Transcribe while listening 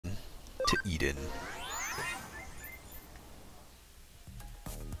to Eden.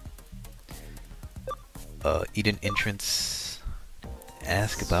 Eden entrance.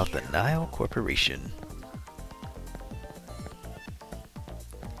 Ask about the Nile Corporation.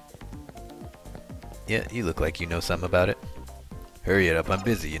 Yeah, you look like you know something about it. Hurry it up, I'm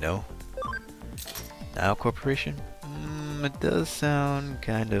busy, you know. Nile Corporation? It does sound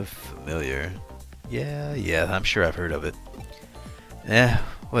kind of familiar. Yeah, I'm sure I've heard of it.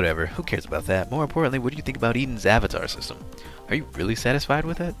 Whatever, who cares about that? More importantly, what do you think about Eden's avatar system? Are you really satisfied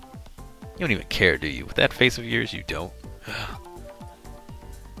with it? You don't even care, do you? With that face of yours, you don't.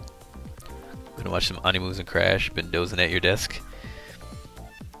 Gonna watch some animus and crash, been dozing at your desk.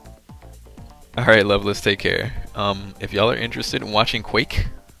 Alright, Loveless, take care. If y'all are interested in watching Quake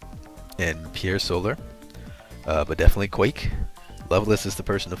and Pierre Solar, but definitely Quake, Loveless is the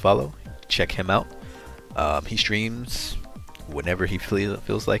person to follow. Check him out. He streams whenever he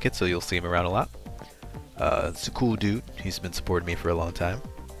feels like it, so you'll see him around a lot. It's a cool dude. He's been supporting me for a long time.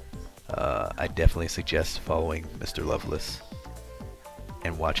 I definitely suggest following Mr. Loveless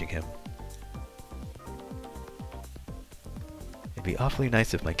and watching him. It'd be awfully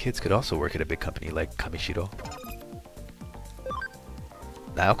nice if my kids could also work at a big company like Kamishiro.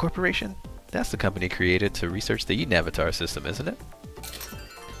 Nile Corporation? That's the company created to research the Eden Avatar system, isn't it?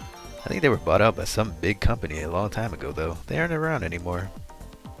 I think they were bought out by some big company a long time ago, though. They aren't around anymore.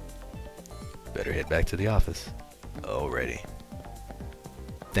 Better head back to the office. Alrighty.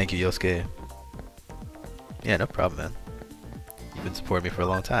 Thank you, Yosuke. Yeah, no problem, man. You've been supporting me for a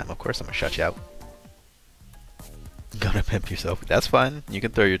long time. Of course I'm gonna shut you out. Gonna pimp yourself. That's fine. You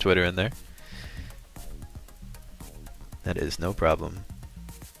can throw your Twitter in there. That is no problem.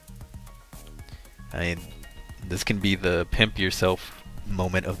 I mean, this can be the pimp yourself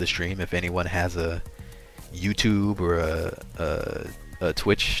moment of the stream. If anyone has a YouTube or a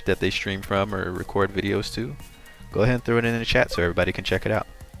Twitch that they stream from or record videos to, go ahead and throw it in the chat so everybody can check it out.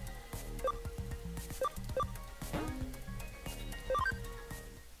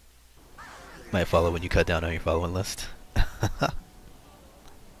 Might follow when you cut down on your following list.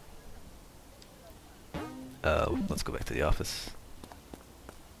 Let's go back to the office.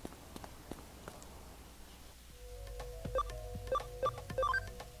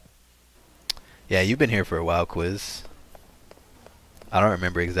 Yeah, you've been here for a while, Quiz. I don't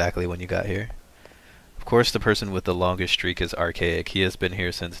remember exactly when you got here. Of course, the person with the longest streak is Archaic. He has been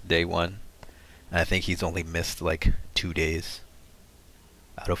here since day one. And I think he's only missed like 2 days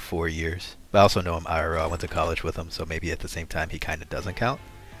out of 4 years. But I also know him IRL. I went to college with him, so maybe at the same time he kind of doesn't count.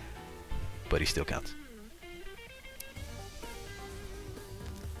 But he still counts.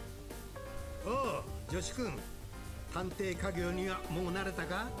 Oh, Joshi-kun. 探偵家業にはもう慣れた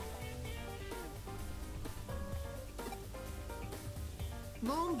か?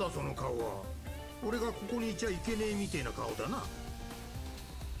 なんだその顔は。俺がここにいちゃいけねえみてえな顔だな。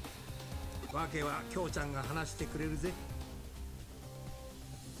わけは京ちゃんが話してくれるぜ。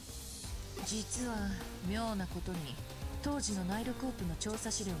実は妙なことに当時のナイルコープの調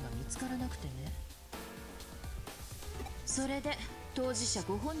査資料が見つからなくてね。それで当事者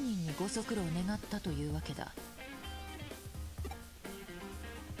ご本人にご足労を願ったというわけだ。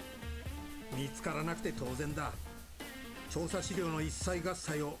見つからなくて当然だ。調査資料の一切合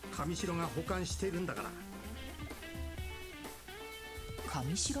切を上白が保管しているんだから。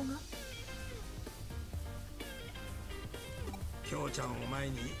上白が？京ちゃんを前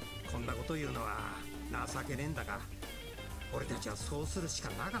にこんなこと言うのは情けねえんだが、俺たちはそうするしか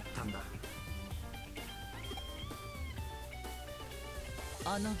なかったんだ。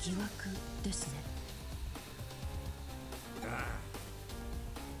あの疑惑ですね。ああ、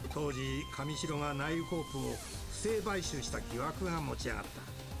当時上白がナイルコープを不正買収した疑惑が持ち上がった。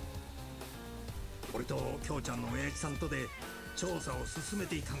俺と京ちゃんの親父さんとで調査を進め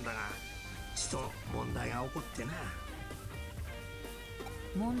ていたんだが、ちと問題が起こってな。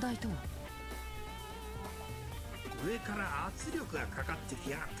問題とは？上から圧力がかかって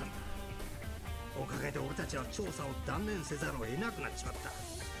きやがったんだ。おかげで俺たちは調査を断念せざるを得なくなっちまった。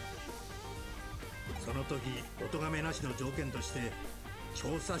その時お咎めなしの条件として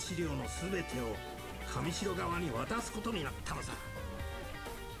調査資料の全てを上白側に渡すことになったのさ。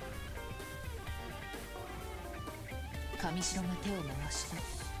上白が手を回して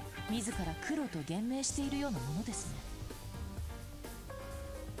自ら黒と言明しているようなものですね。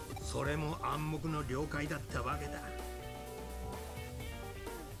それも暗黙の了解だったわけだ。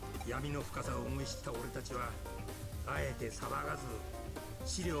闇の深さを思い知った俺たちはあえて騒がず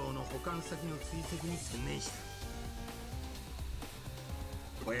資料の保管先の追跡に専念した。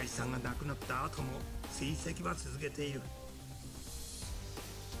親父さんが亡くなった後も追跡は続けている。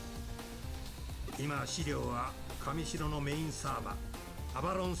今資料は上城のメインサーバーア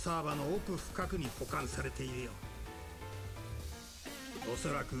バロンサーバーの奥深くに保管されているよ。お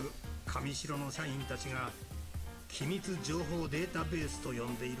そらく上城の社員たちが機密情報データベースと呼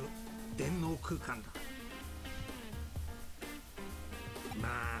んでいる電脳空間だ。ま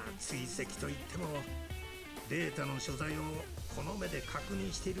あ追跡といってもデータの所在をこの目で確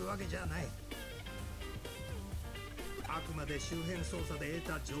認しているわけじゃない。あくまで周辺捜査で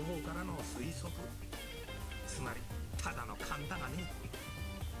得た情報からの推測、つまりただの勘だがね。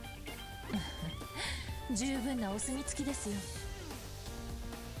十分なお墨付きですよ。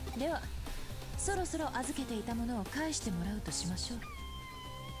ではそろそろ預けていたものを返してもらうとしましょう。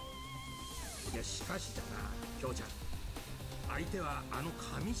いやしかしだな、京ちゃん、相手はあの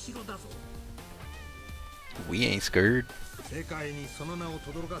上城だぞ。 We ain't scared. 世界にその名を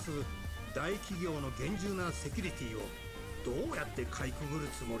轟かす大企業の厳重なセキュリティをどうやってかいくぐる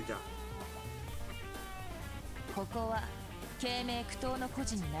つもりだ。ここは敬明苦闘の孤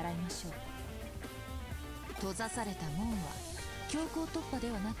児に習いましょう。閉ざされた門は強行突破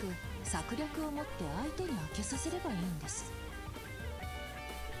ではなく策略を持って相手に開けさせればいいんです。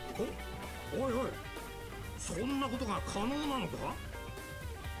おいおい、そんなことが可能なのか。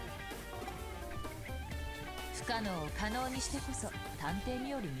不可能を可能にしてこそ探偵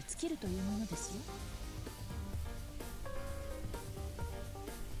により見つけるというものですよ。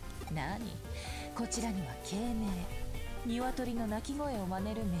何、こちらには敬明、鶏の鳴き声を真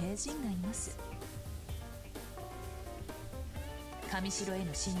似る名人がいます。上城へ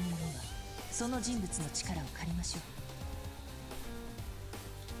の侵入にはその人物の力を借りましょ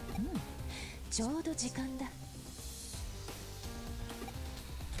う。ちょうど時間だ。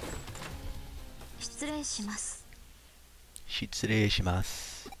失礼します。失礼しま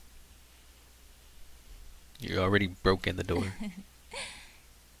す。You already broken the door.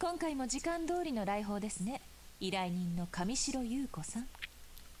 今回も時間通りの来訪ですね。依頼人の上城優子さん。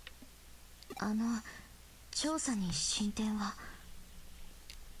調査に進展は。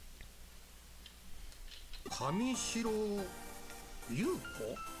上城優子、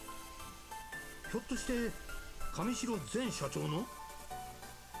ひょっとして上城前社長の。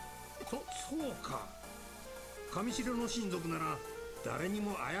そうか、上城の親族なら誰に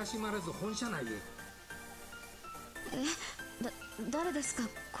も怪しまれず本社内へ。誰ですか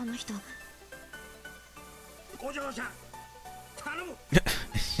この人。お嬢さん頼む。 It's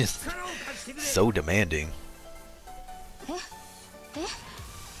just 力を貸してくれ。 so demanding.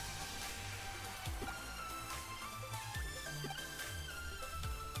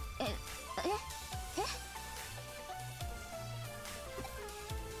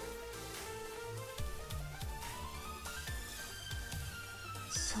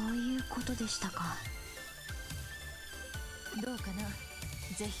 そういうことでしたか。どうかな、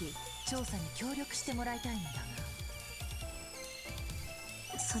ぜひ調査に協力してもらいたいのだ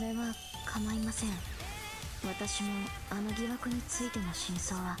が。それは構いません。私もあの疑惑についての真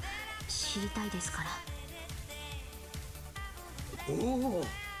相は知りたいですから。おお。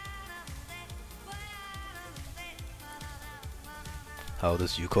 How old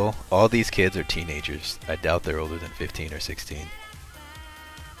is Yuko? All these kids are teenagers. I doubt they're older than 15 or 16.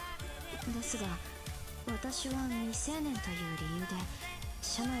 ですが私は未成年という理由で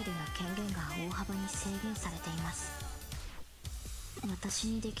社内での権限が大幅に制限されています。私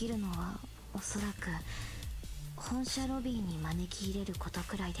にできるのはおそらく本社ロビーに招き入れること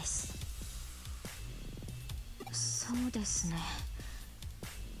くらいです。そうですね、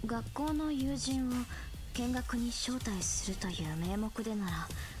学校の友人を見学に招待するという名目でなら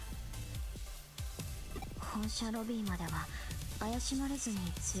本社ロビーまでは怪しまれずに連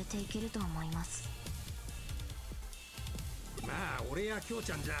れて行けると思います。まあ俺や京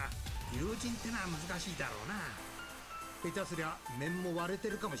ちゃんじゃ友人ってのは難しいだろうな。下手すりゃ面も割れて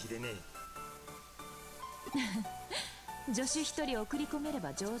るかもしれね助手一人送り込めれ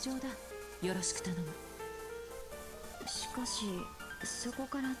ば上々だ。よろしく頼む。しかしそこ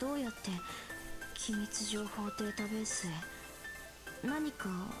からどうやって機密情報データベースへ。何か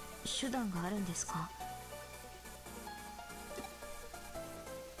手段があるんですか。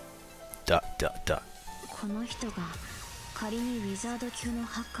この人が仮にウィザード級の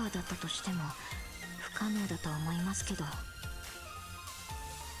ハッカーだったとしても不可能だと思いますけど。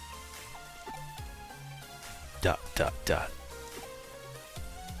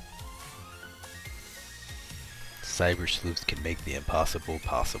Cyber sleuths can make the impossible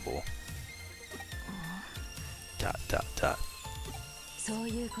possible. そう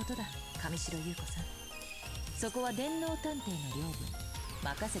いうことだ、上白優子さん。そこは電脳探偵の領分、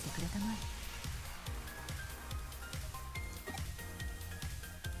任せてくれたまえ。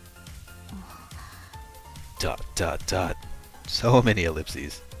dot dot dot. So many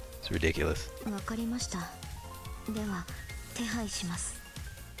ellipses. It's ridiculous. わかりました。では手配します。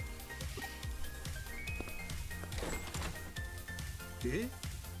で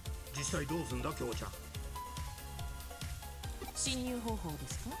実際どうすんだ京ちゃん。侵入方法で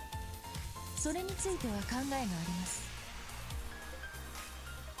すか？それについては考えがあります。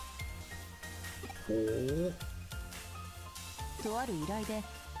ほう。とある依頼で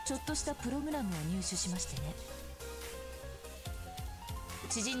ちょっとしたプログラムを入手しましてね。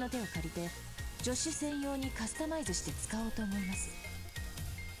知人の手を借りて助手専用にカスタマイズして使おうと思います。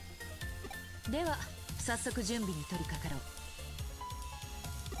では早速準備に取り掛かろ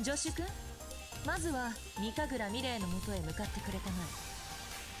う。助手君、まずは三神楽美玲のもとへ向かってくれたま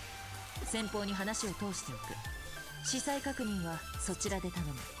え。先方に話を通しておく。司祭確認はそちらで頼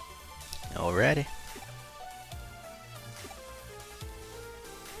む。 Alrighty.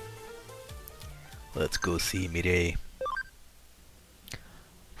 Let's go see Mirei.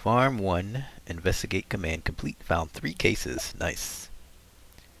 Farm 1, investigate command complete. Found 3 cases. Nice.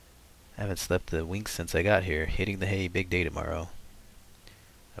 Haven't slept a wink since I got here. Hitting the hay big day tomorrow.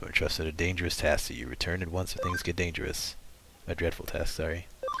 I've entrusted a dangerous task to you. Return at once if things get dangerous. A dreadful task, sorry.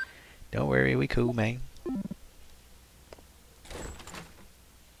 Don't worry, we cool, man.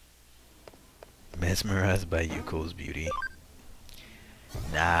 Mesmerized by Yuko's beauty.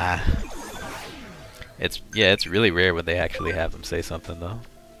 Nah. It's really rare when they actually have them say something though.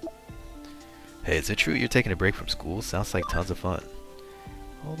 Hey, is it true you're taking a break from school? Sounds like tons of fun.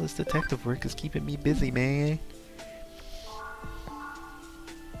 All this detective work is keeping me busy, man.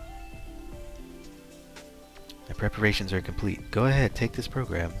 My preparations are complete. Go ahead, take this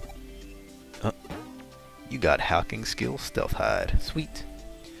program. You got hacking skills? Stealth hide. Sweet.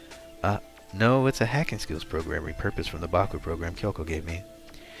 No, it's a hacking skills program repurposed from the Baku program Kyoko gave me.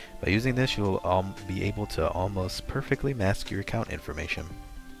 By using this, you'll be able to almost perfectly mask your account information.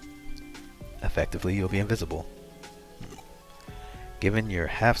 Effectively, you'll be invisible. Given your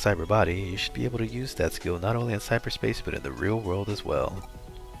half-cyber body, you should be able to use that skill not only in cyberspace, but in the real world as well.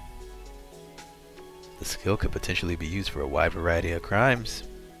 The skill could potentially be used for a wide variety of crimes.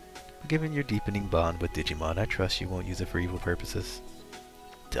 Given your deepening bond with Digimon, I trust you won't use it for evil purposes. ...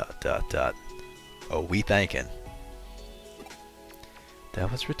 Oh, we thankin'.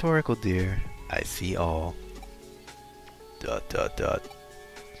 That was rhetorical, dear. I see all. ... You're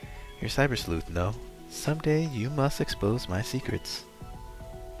cyber sleuth, no? Someday you must expose my secrets.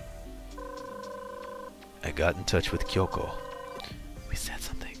 I got in touch with Kyoko. We said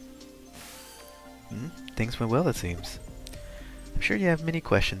something. Things went well, it seems. I'm sure you have many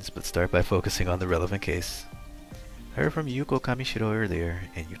questions, but start by focusing on the relevant case. I heard from Yuko Kamishiro earlier,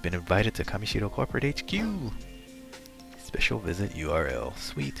 and you've been invited to Kamishiro Corporate HQ. Special visit URL.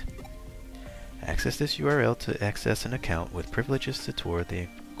 Sweet. Access this URL to access an account with privileges to tour the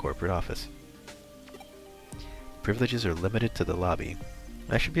corporate office. Privileges are limited to the lobby.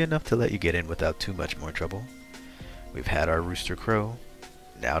 That should be enough to let you get in without too much more trouble. We've had our rooster crow.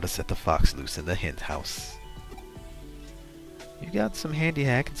 Now to set the fox loose in the hen house. You've got some handy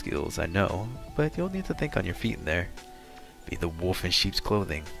hacking skills, I know, but you'll need to think on your feet in there. Be the wolf in sheep's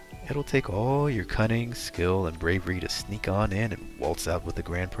clothing. It'll take all your cunning, skill, and bravery to sneak on in and waltz out with the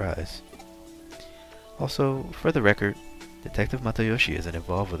grand prize. Also, for the record, Detective Matayoshi isn't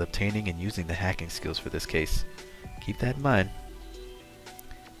involved with obtaining and using the hacking skills for this case. Keep that in mind.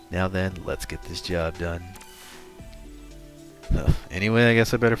 Now then, let's get this job done. Anyway, I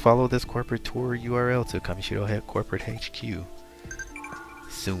guess I better follow this corporate tour URL to Kamishiro Corporate HQ.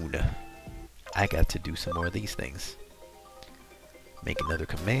 Soon. I got to do some more of these things. Make another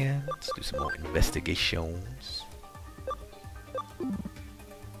command. Let's do some more investigations.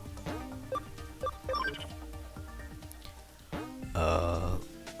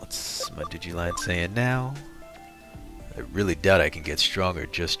 What's my Digiline saying now? I really doubt I can get stronger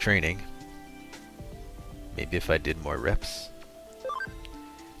just training. Maybe if I did more reps.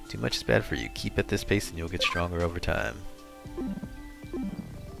 Too much is bad for you. Keep at this pace and you'll get stronger over time.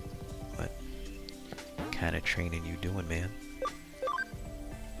 What kind of training you doing, man?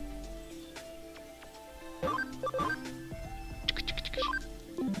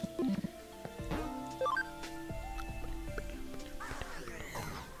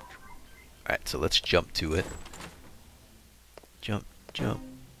 Alright, so let's jump to it. Jump, jump.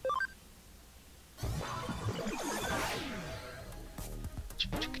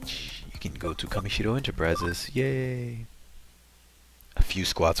 You can go to Kamishiro Enterprises. Yay! A few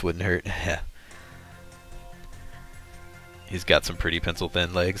squats wouldn't hurt. He's got some pretty pencil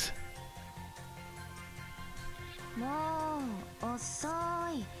thin legs. もう遅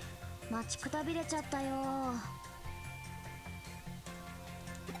い。待ちくたびれちゃったよ。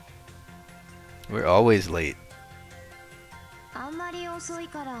 We're always late. あんまり遅い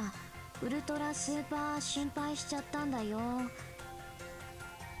からウルトラスーパー心配しちゃったんだよ。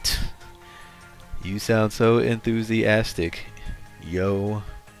 You sound so enthusiastic, yo.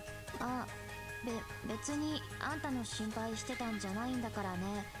 あ、別にあんたの心配してたんじゃないんだから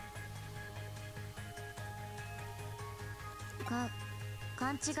ね。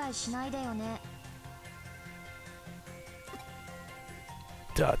勘違いしないでよね。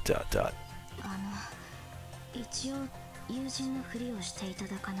 Dot dot dot. 一応友人のふりをしていた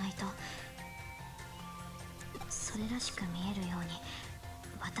だかないと。それらしく見えるように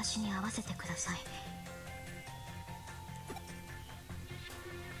私に合わせてください。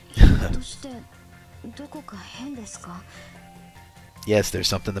ひょっとしてどこか変ですか？ Yes, there's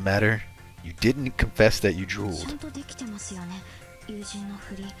something the matter. You didn't confess that you ちゃ drooled. んとできてますよね、友人の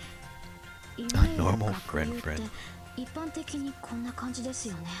ふり。 A normal friend って一般的にこんな感じです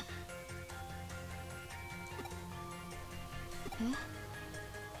よね。え、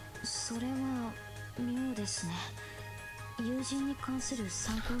それは妙ですね。友人に関する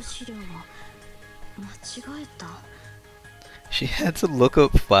参考資料を間違えた。 She had to look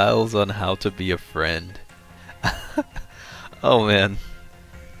up files on how to be a friend. Oh man.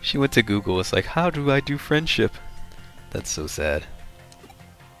 She went to Google. It's like, how do I do friendship? That's so sad.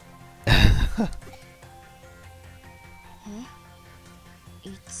 え、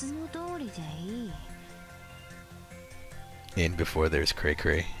いつも通りでいい。 In before there's cray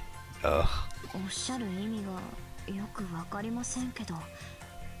cray. Ugh. おっしゃる意味がよくわかりませんけど。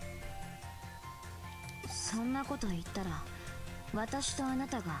そんなこと言ったら私とあな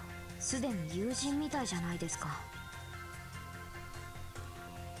たがすでに友人みたいじゃないですか。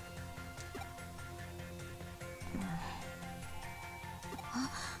あ、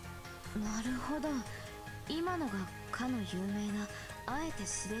なるほど。今のがかの有名なあえて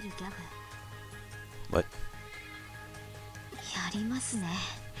滑るギャグ。 What? やりますね。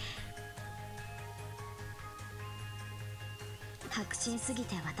迫真すぎ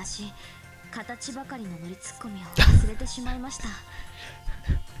て私形ばかりの乗りツッコミを忘れてしまいました。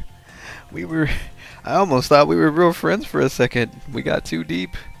 I almost thought we were real friends for a second. We got too deep.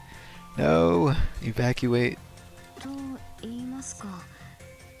 No, evacuate. と言いますか、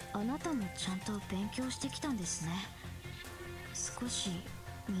あなたもちゃんと勉強してきたんですね。少し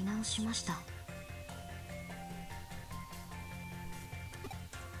見直しました。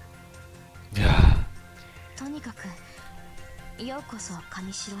 とにかくようこそ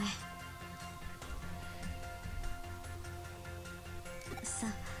上城へ。さ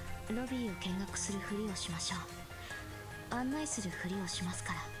あ、ロビーを見学するふりをしましょう。案内するふりをします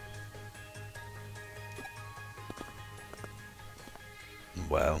から。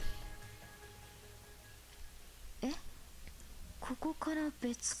 Wow. え、ここから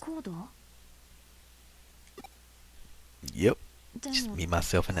別行動？ Yep. で Just も me,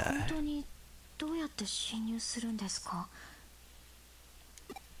 myself, and 本 I. 当にどうやって侵入するんですか？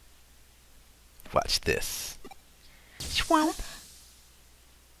 Watch this. Schwamp.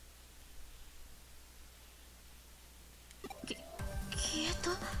 消え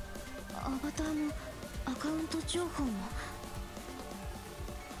た。アバターもアカウント情報も。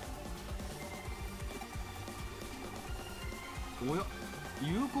おや、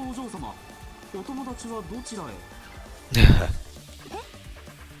友好お嬢様、お友達はどちらへ？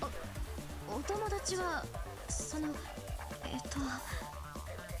お友達はその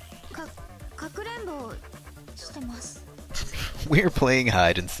かくれんぼをしてます。 We're playing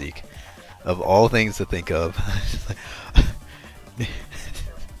hide and seek. Of all things to think of.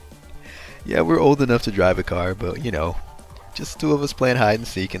 Yeah, we're old enough to drive a car, but you know, just two of us playing hide and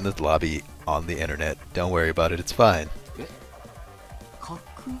seek in the lobby on the internet. Don't worry about it, it's fine. か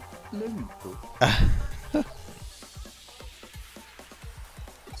くれんぼ？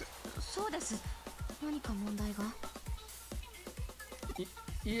そうです。何か問題が？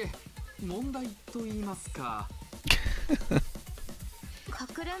いえ、問題と言いますか。か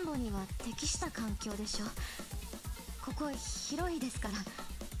くれんぼには適した環境でしょ。ここ広いですか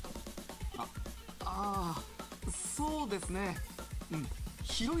ら。ああ、そうですね。うん、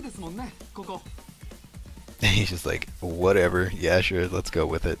広いですもんね、ここ。 He's just like, whatever, yeah, sure, let's go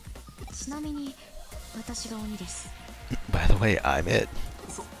with it. ちなみに私が鬼です。 By the way, I'm it.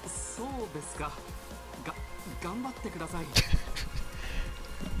 そうですか。頑張ってください。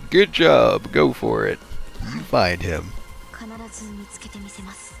Good job, go for it. You find him. 必ず見つけてみせ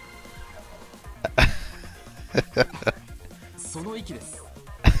ます。その息です。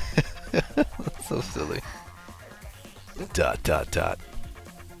So silly. Dot dot dot.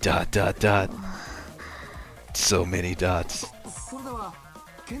 Dot dot dot. So many dots. それでは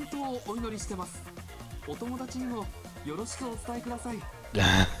健闘をお祈りしてます。お友達にもよろしくお伝えください。よ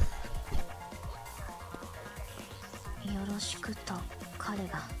ろしくと彼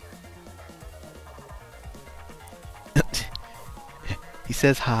が。He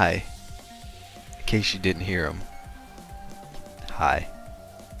says hi. In case you didn't hear him. Hi.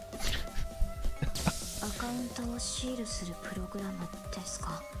 アカウントをシールするプログラムです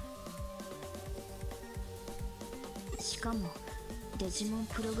か。しかもデジモン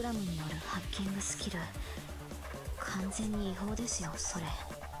プログラムによるハッキングスキル、完全に違法ですよそれ。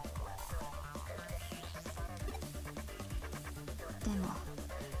でも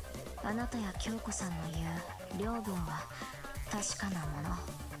あなたや京子さんの言う領分は確かなも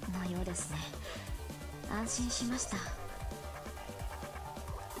ののようですね。安心しました。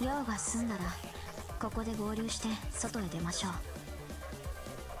用が済んだらここで合流して外へ出ましょう。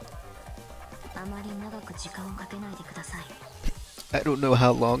あまり長く時間をかけないでください。I don't know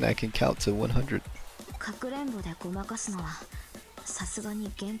how long I can count to 100. かくれんぼでごまかすのはさすが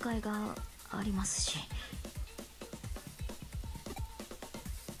に限界がありますし。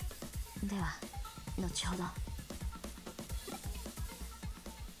では後ほど。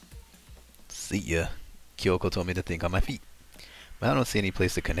See ya. Kyoko told me to think on my feet. But I don't see any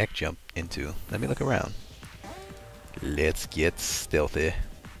place to connect jump into. Let me look around. Let's get stealthy.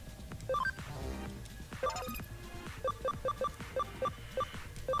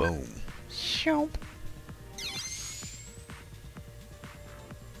 Boom. Shoop.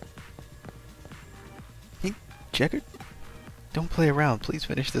 Hey, Jeggerd. Don't play around. Please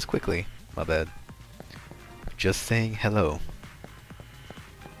finish this quickly. My bad. Just saying hello.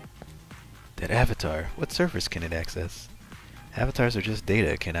 That avatar. What servers can it access? Avatars are just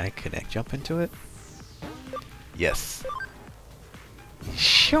data. Can I connect jump into it? Yes.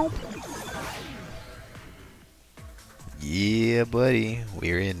 Shoop. Yeah, buddy.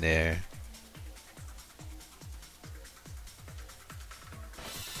 We're in there.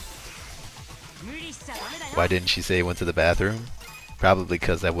 Why didn't she say he went to the bathroom? Probably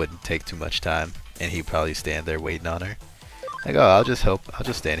because that wouldn't take too much time, and he'd probably stand there waiting on her. Like, oh, I'll just help. I'll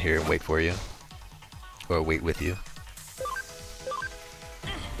just stand here and wait for you. Or wait with you.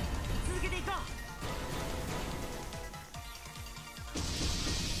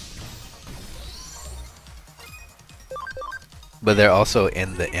 But they're also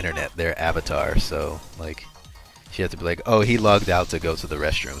in the internet, their avatar, so, like, she has to be like, oh, he logged out to go to the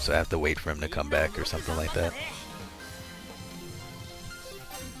restroom, so I have to wait for him to come back or something like that.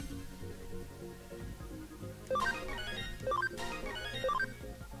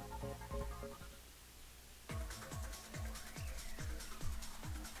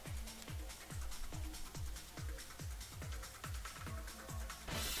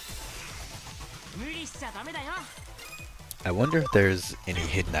 I wonder if there's any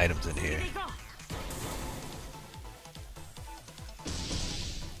hidden items in here.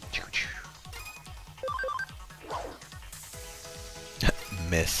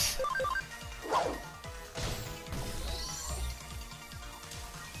 Miss.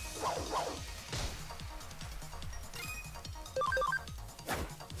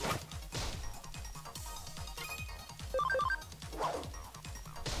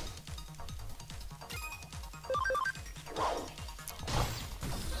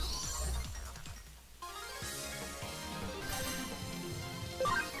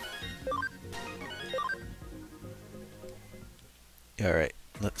 Alright,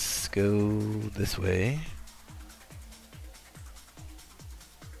 let's go this way.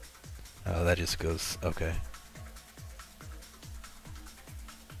 Oh, that just goes, okay.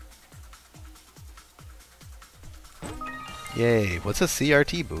 Yay, what's a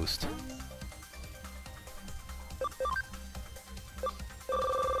CRT boost?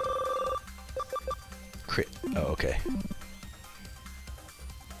 Crit, oh, okay.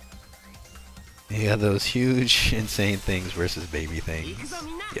 Yeah, those huge, insane things versus baby things.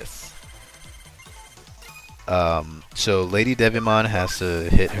 Yes. So Lady Devimon has to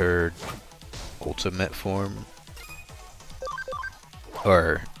hit her ultimate form,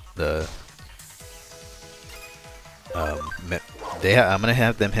 or the I'm gonna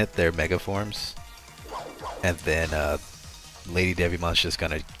have them hit their mega forms, and then Lady Devimon's just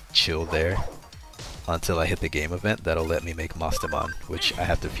gonna chill there until I hit the game event. That'll let me make Mastamon, which I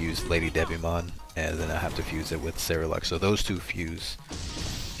have to fuse Lady Devimon, and then I have to fuse it with Cerulux. So those two fuse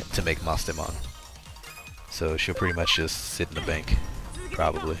to make Mastamon. So she'll pretty much just sit in the bank,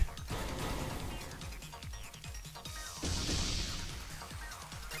 probably.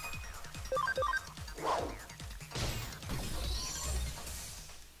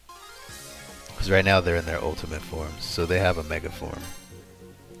 Because right now they're in their ultimate forms, so they have a mega form.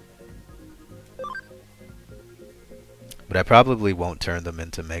 But I probably won't turn them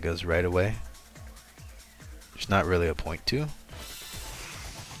into megas right away. There's not really a point to.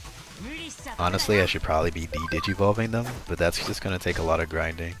 Honestly, I should probably be de-digivolving them, but that's just going to take a lot of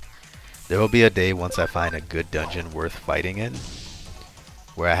grinding. There will be a day once I find a good dungeon worth fighting in,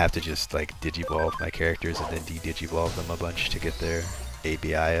 where I have to just like digivolve my characters and then de-digivolve them a bunch to get their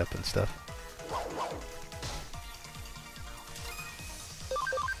ABI up and stuff.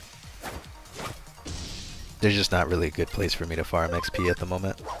 There's just not really a good place for me to farm XP at the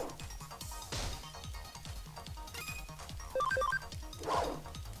moment.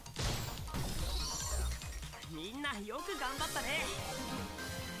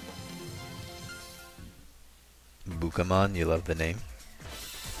 Bukamon, you love the name.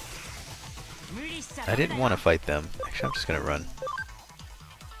 I didn't want to fight them. Actually, I'm just gonna run.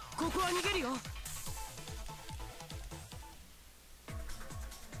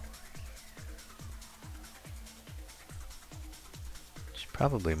 There's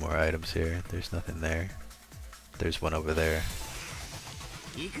probably more items here. There's nothing there. There's one over there.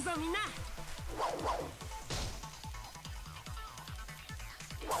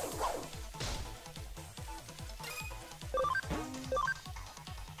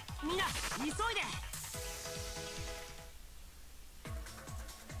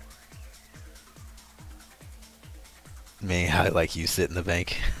 Me, I like you sit in the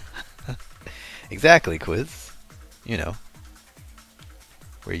bank. Exactly, Quiz. You know.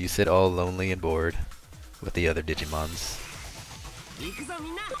 Where you sit all lonely and bored with the other Digimons.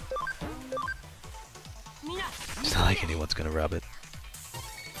 It's not like anyone's gonna rob it.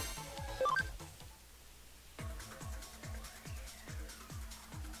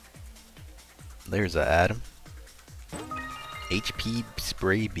 There's a Adam. HP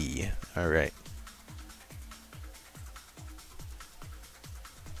Spray B. Alright.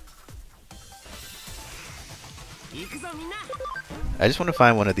 I just want to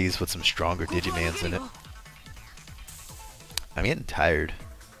find one of these with some stronger Digimans in it. I'm getting tired.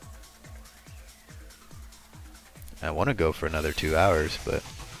 I want to go for another 2 hours, but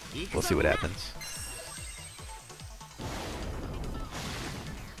we'll see what happens.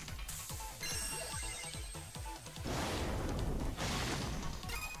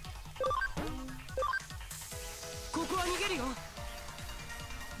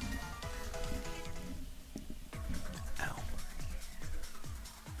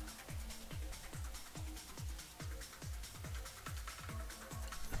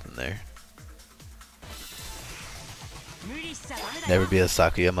 There. Never be a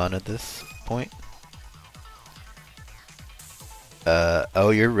Sakuyamon at this point. Oh,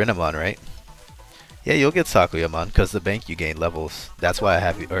 you're Renamon, right? Yeah, you'll get Sakuyamon, because the bank you gain levels. That's why I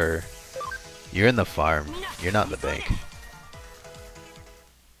have you, or you're in the farm. You're not in the bank.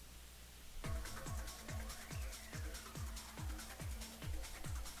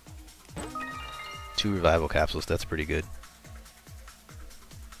 Two revival capsules, that's pretty good.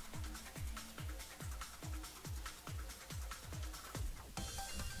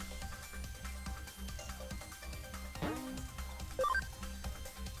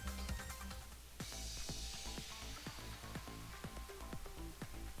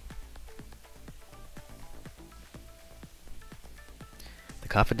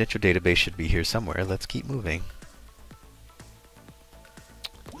 Confidential database should be here somewhere. Let's keep moving.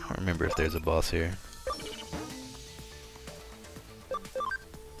 I don't remember if there's a boss here.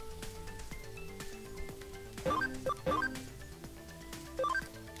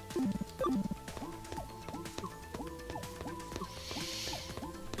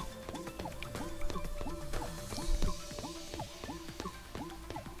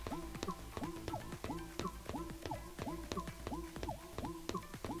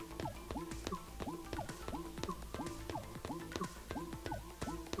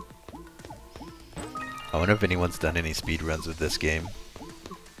 I wonder if anyone's done any speedruns with this game.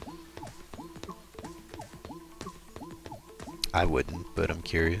 I wouldn't, but I'm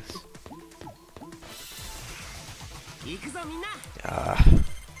curious. I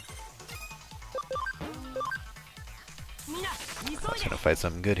was gonna fight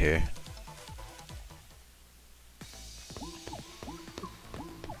something good here.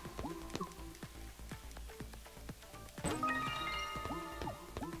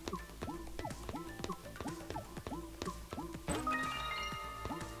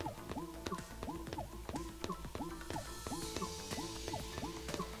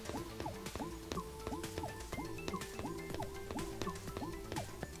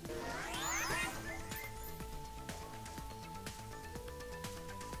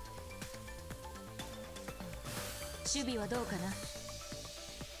 守備はどうかな。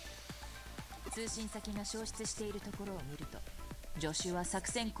通信先が消失しているところを見ると助手は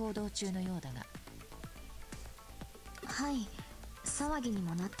作戦行動中のようだが。はい、騒ぎに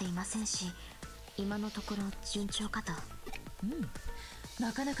もなっていませんし、今のところ順調かと。うん、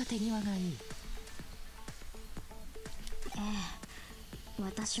なかなか手際がいい。ええ、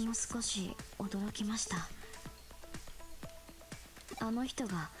私も少し驚きました。あの人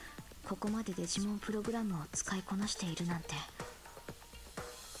がここまでデジモンプログラムを使いこなしているなんて。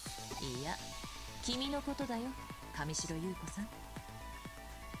いや、君のことだよ、上白優子さん。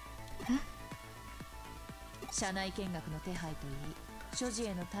社内見学の手配といい、所持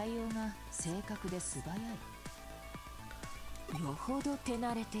への対応が正確で素早い。よほど手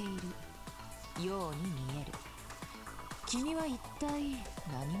慣れているように見える。君は一体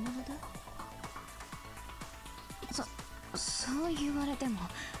何者だ？そう言われても。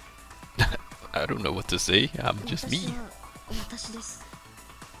I don't know what to say. I'm just me. 私です。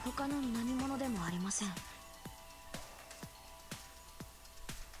他の何者でもありません。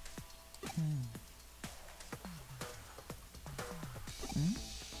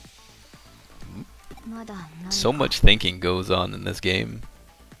まだ何か。 So much thinking goes on in this game.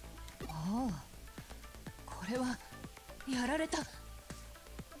 ああ、これはやられた。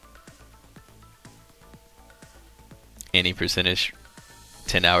Any percentage,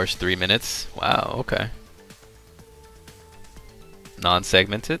 10 hours, 3 minutes. Wow, okay.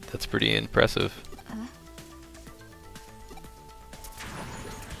 Non-segmented? That's pretty impressive.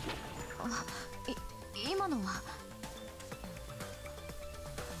 今のは。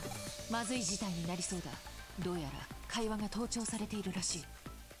まずい事態になりそうだ。どうやら会話が盗聴されているらしい。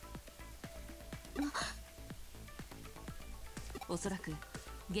おそらく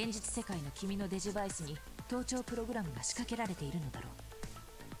現実世界の君のデジバイスに盗聴プログラムが仕掛けられているのだろ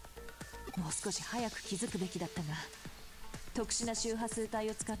う。もう少し早く気づくべきだったが、特殊な周波数帯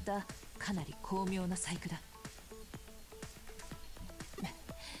を使ったかなり巧妙な細工だ。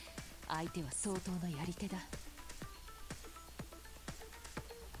相手は相当のやり手だ。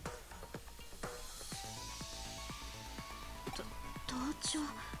盗聴。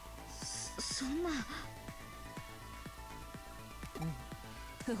そんな。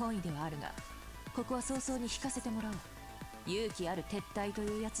不本意ではあるが、ここは早々に引かせてもらおう。勇気ある撤退と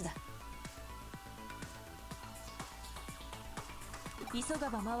いうやつだ。急が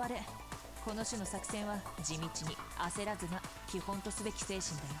ば回れ。この種の作戦は地道に焦らずが基本とすべき精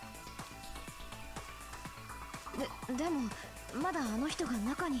神だよ。でもまだあの人が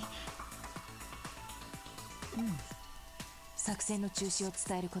中に。作戦の中止を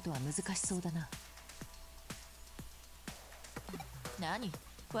伝えることは難しそうだな。何？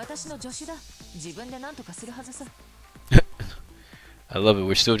私の助手だ。自分で何とかするはずさ。I love it.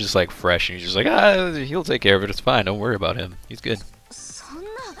 We're still just like fresh, and you're just like, ah, he'll take care of it. It's fine. Don't worry about him. He's good. そんな。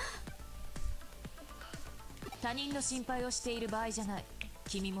他人の心配をしている場合じゃない。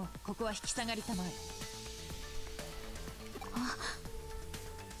君もここは引き下がりたまえ。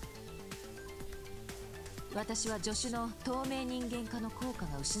私は助手の透明人間化の効果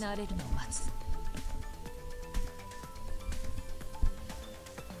が失われるのを待つ。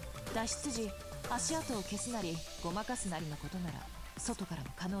脱出時、足跡を消すなりごまかすなりのことなら外からも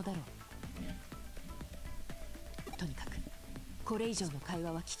可能だろう。とにかくこれ以上の会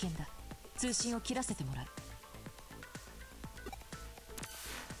話は危険だ。通信を切らせてもらう。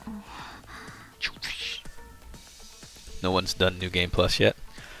No one's done New Game Plus yet.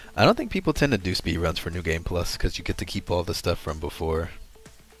 I don't think people tend to do speed runs for New Game Plus because you get to keep all the stuff from before.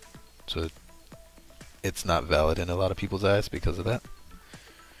 So it's not valid in a lot of people's eyes because of that.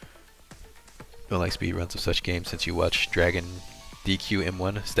 Don't like speed runs of such games since you watch Dragon DQ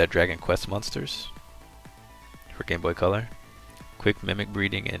M1. Is that Dragon Quest Monsters for Game Boy Color? Quick mimic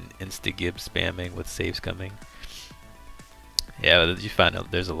breeding and insta-gib spamming with saves coming. Yeah, you find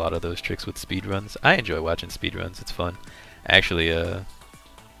out there's a lot of those tricks with speedruns. I enjoy watching speedruns, it's fun. Actually,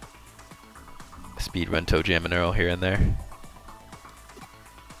 speedrun Toe Jam and Earl here and there.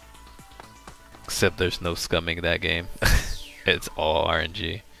 Except there's no scumming in that game. It's all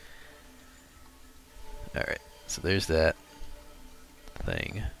RNG. Alright, so there's that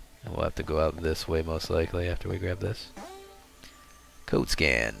thing. And we'll have to go out this way most likely after we grab this. Code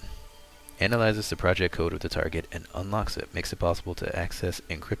scan. Analyzes the project code of the target and unlocks it. Makes it possible to access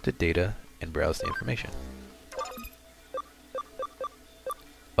encrypted data and browse the information.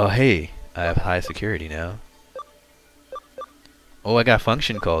 Oh hey, I have high security now. Oh, I got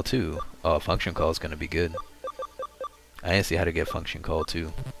function call too. Oh, function call is gonna be good. I didn't see how to get function call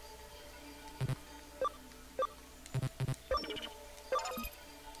too.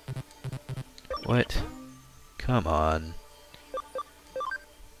 What? Come on.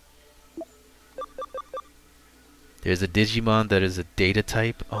 There's a Digimon that is a data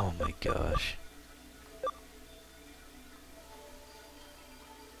type. Oh my gosh.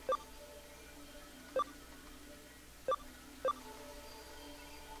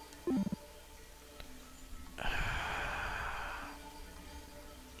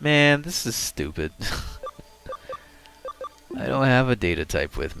 Man, this is stupid. I don't have a data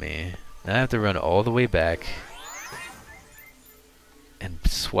type with me. Now I have to run all the way back and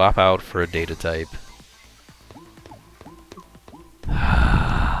swap out for a data type.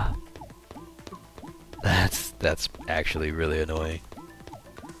 That's actually really annoying.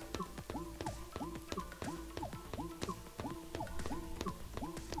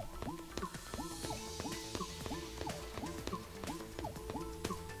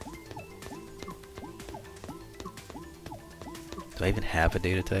 Do I even have a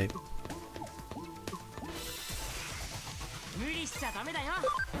data type?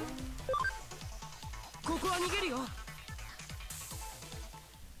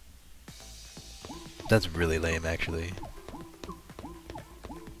 That's really lame, actually.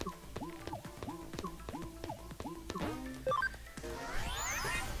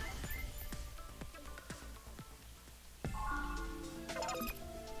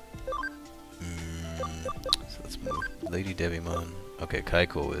 So let's move. Lady Devimon. Okay,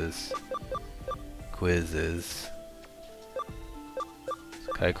 Kaiko is. Quiz is.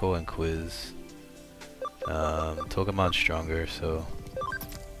 So Kaiko and Quiz. Togemon's stronger, so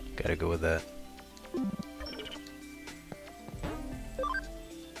gotta go with that.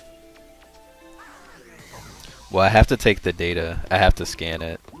 Well, I have to take the data. I have to scan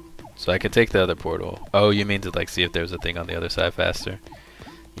it. So I can take the other portal. Oh, you mean to like see if there's a thing on the other side faster?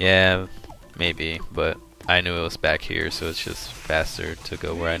 Yeah, maybe, but I knew it was back here, so it's just faster to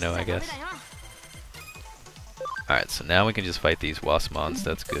go where I know, I guess. Alright, so now we can just fight these Waspmons.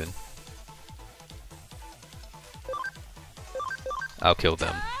 That's good. I'll kill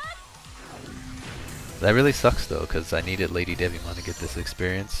them. That really sucks though, because I needed Lady Devimon to get this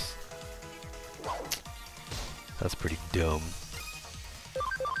experience. That's pretty dumb.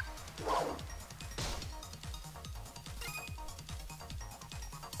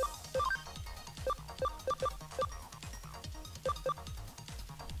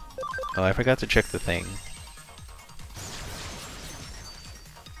 Oh, I forgot to check the thing.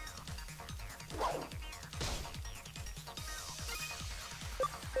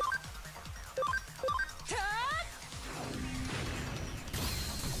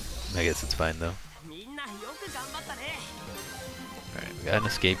 I guess it's fine though. Alright, we got an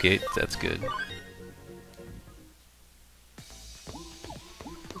escape gate, that's good.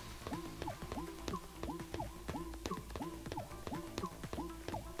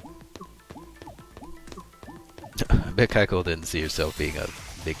 I bet Kaiko didn't see herself being a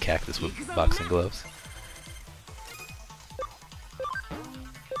big cactus with boxing gloves.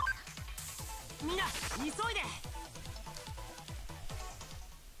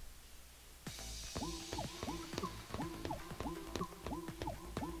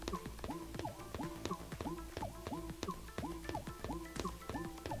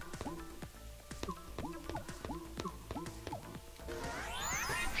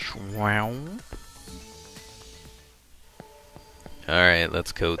 Alright,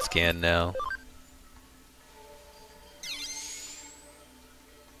 let's code scan now.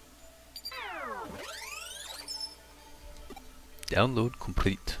 Download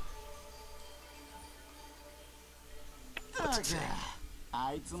complete. What's it say?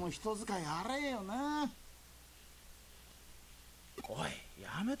 あいつも人使い荒えよな。おい、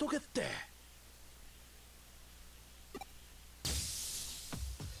やめとけって。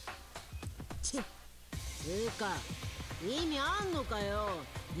つうか、意味あんのかよ、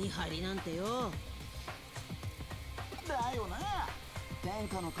見張りなんてよ。だよな。天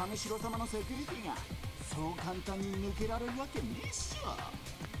下の神城様のセキュリティがそう簡単に抜けられるわけねえっしょ。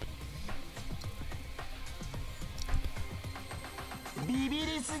ビビ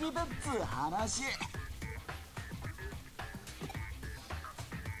りすぎだっつう話。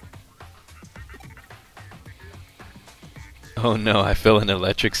Oh no, I feel an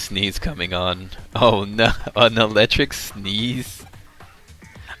electric sneeze coming on. Oh no, an electric sneeze?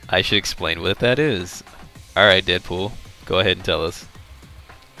 I should explain what that is. Alright, Deadpool, go ahead and tell us.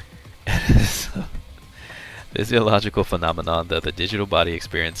 Physiological phenomenon that the digital body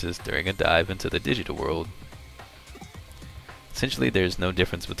experiences during a dive into the digital world. Essentially, there's no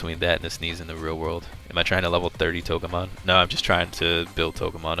difference between that and a sneeze in the real world. Am I trying to level 30 Togemon? No, I'm just trying to build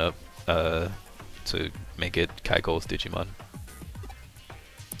Togemon up to make it Kaiko's Digimon.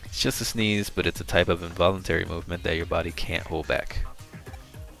 It's just a sneeze, but it's a type of involuntary movement that your body can't hold back.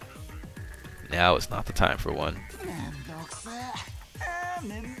 Now is not the time for one. めんどくせえ。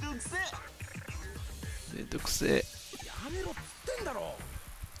めんどくせえ。やめろっつってんだろ。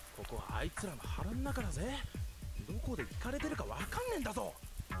ここはあいつらの腹の中だぜ。どこで聞かれてるかわかんねえんだぞ。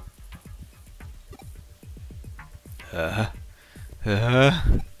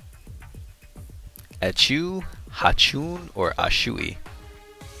Achu, Hachun, or Ashui?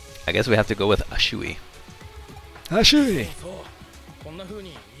 I guess we have to go with Ashui. Ashui! そう、こんな風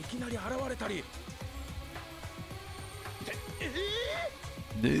にいきなり現れたり。て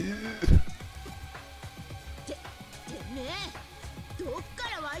めえどっか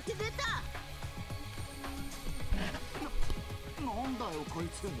ら湧いて出た。なんだよこい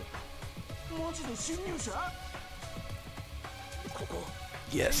つ。マジで侵入者？ここ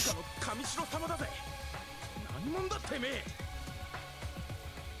Yes. 天下の神城様だぜ。何者だてめえ。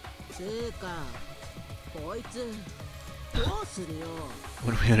つーかこいつどうするよ。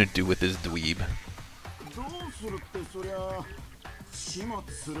 What are we gonna do with this dweeb? どうするってそりゃ始末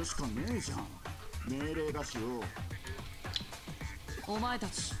するしかねえじゃん。命令だしよ。お前た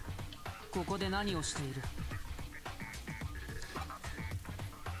ちここで何をしている？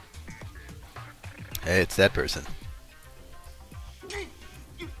 Hey, it's that person.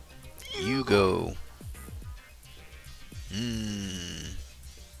 You go. な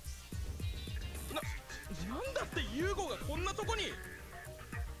んだってユーゴがこんなとこに。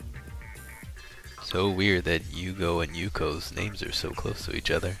 So weird that Yugo and Yuko's names are so close to each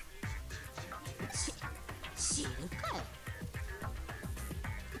other. 知るかよ。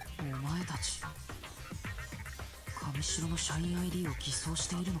お前たち神城の社員 ID を偽装し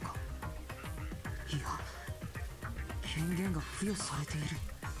ているのか？いや権限が付与されている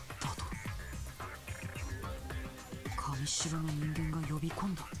だと。神城の人間が呼び込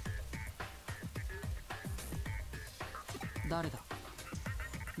んだ。誰だ？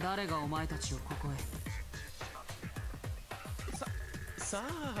誰がお前たちをここへ？さ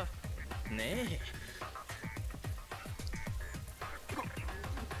あねえ。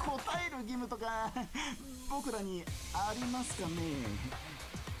答える義務とか僕らにありますかね。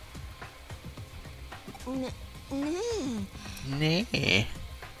ねえ。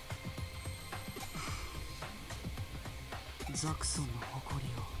ザクソンの誇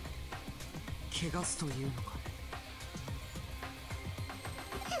りを汚すというのか？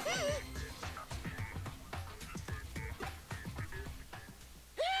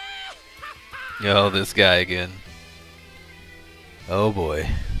 Oh, this guy again. Oh boy.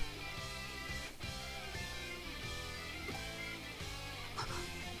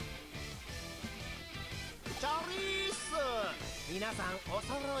 チャリース、皆さんお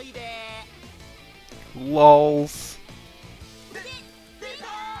揃いで。 Lols. 出た。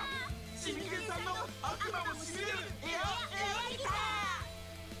シミケンさんの悪魔もしびれるエアギタ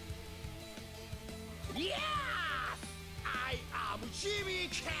ー。イエース I am シミ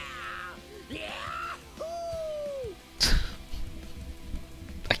ケン。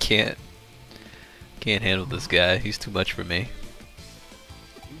I can't handle this guy. He's too much for me.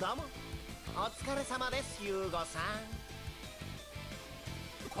 どうもお疲れ様です、ユーゴさん。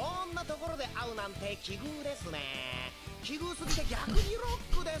こんなところで会うなんて奇遇ですね。奇遇すぎて逆にロ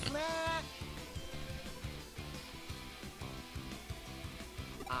ックですね。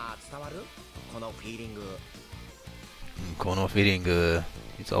ああ、伝わる？このフィーリング。Kono feeding,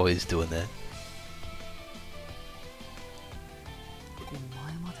 he's always doing that. お前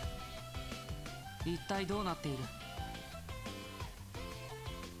まで一体どうなっている？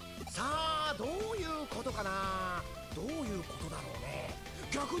さあ、どういうことかな。どういうことだろうね。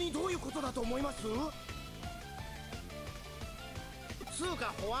逆にどういうことだと思います？つう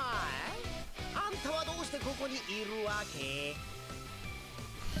かホワイ、あんたはどうしてここにいるわけ？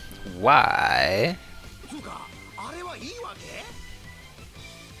 Why? つうかあれはいいわけ？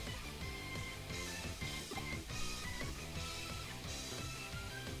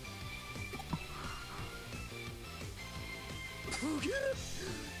すげえ、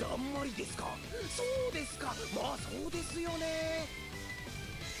だんまりですか。そうですか、まあそうですよね。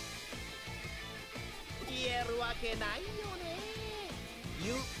言えるわけないよね、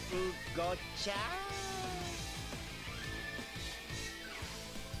ゆうごちゃん。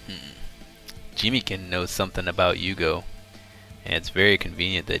Jimikin knows something about Yugo, and it's very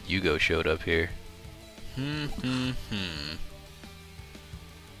convenient that Yugo showed up here. Okay,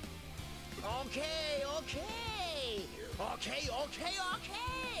 okay, okay,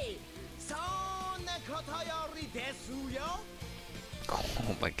 okay. そんなことよりですよ。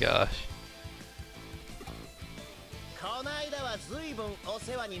Oh my gosh. こないだはずいぶんお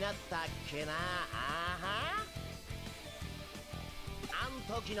世話になったっけな。あはあん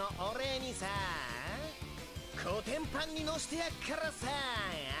時のお礼にさ、コテンパンに乗してやっからさ。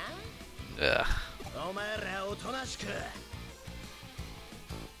お前らおとなしく俺っ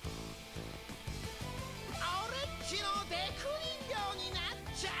ちのデク人形になっ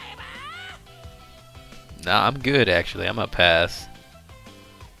ちゃえば。 Nah, I'm good actually. I'm gonna pass.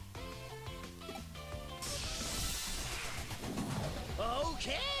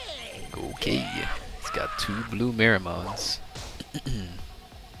 Okay. It's got 2 blue Miramons.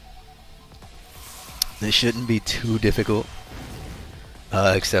 This shouldn't be too difficult.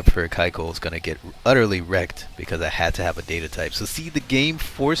 Except for Kaiko's gonna get utterly wrecked because I had to have a data type. So see, the game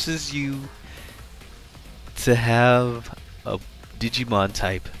forces you to have a Digimon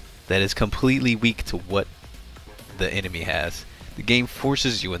type that is completely weak to what the enemy has. The game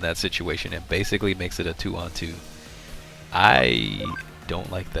forces you in that situation and basically makes it a 2-on-2. I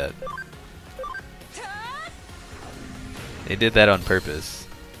don't like that. They did that on purpose.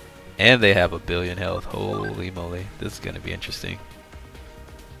 And they have a billion health. Holy moly. This is going to be interesting.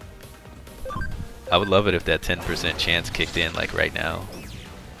 I would love it if that 10% chance kicked in like right now.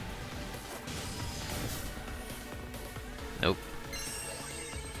 Nope.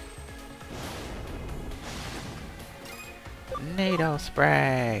 NATO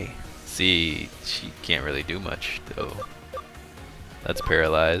spray. See, she can't really do much though. That's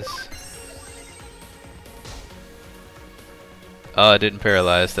paralyzed. Oh, it didn't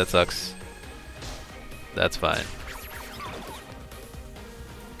paralyze. That sucks. That's fine.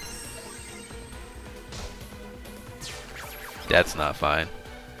 That's not fine.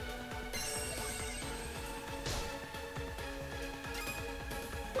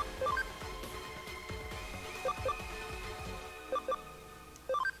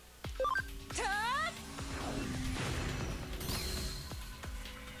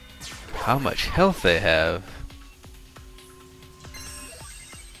 How much health they have.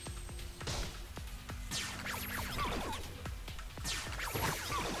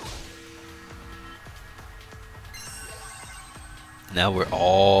 Now we're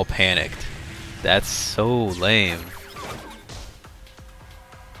all panicked. That's so lame.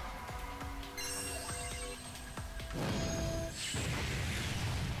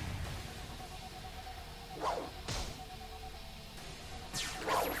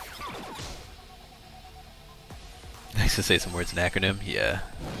 Nice to say some words in acronym. Yeah.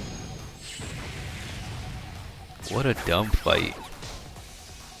 What a dumb fight.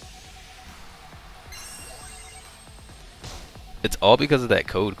 It's all because of that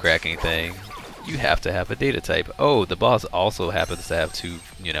code cracking thing. You have to have a data type. Oh, the boss also happens to have 2,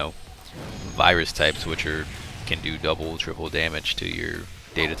 you know, virus types, which can do double, triple damage to your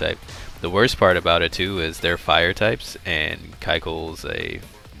data type. The worst part about it too is they're fire types, and Keiko's a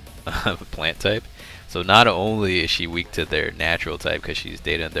plant type. So not only is she weak to their natural type because she's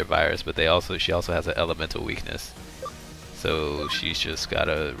data and their virus, but she also has an elemental weakness. So she's just got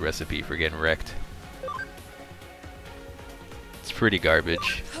a recipe for getting wrecked. It's pretty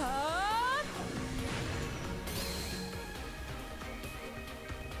garbage.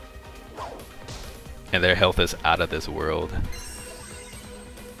 And their health is out of this world.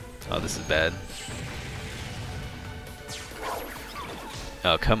 Oh, this is bad.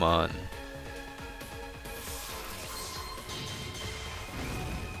 Oh, come on.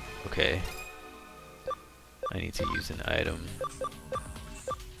 Okay. I need to use an item.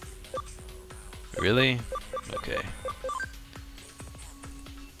 Really? Okay.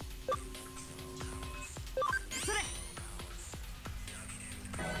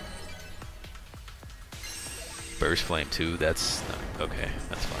 Burst Flame 2, that's not, okay,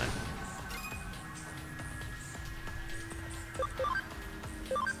 that's fine.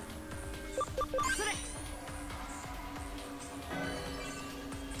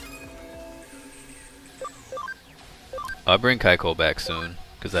 I'll bring Kaiko back soon,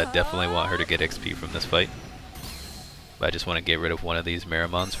 because I definitely want her to get XP from this fight. But I just want to get rid of one of these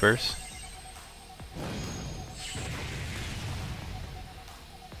Miramons first.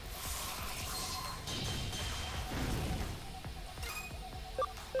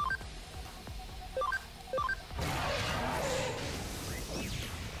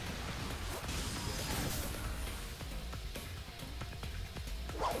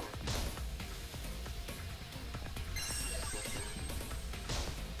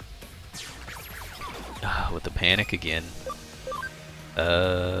 With the panic again.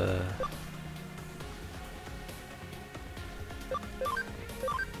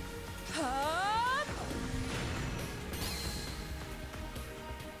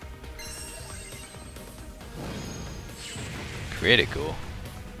 Critical.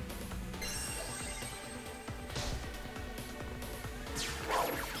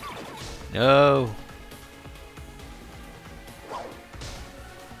 No.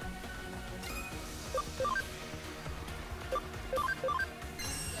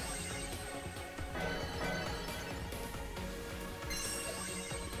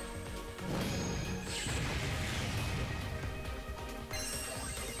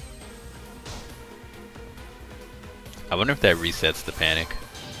 I wonder if that resets the panic.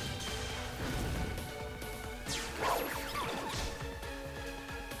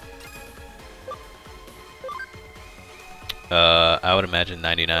 I would imagine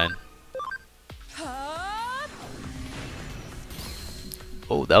 99.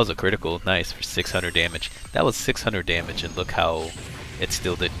 Oh, that was a critical. Nice for 600 damage. That was 600 damage, and look how it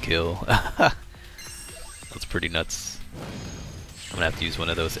still didn't kill. That's pretty nuts. I'm gonna have to use one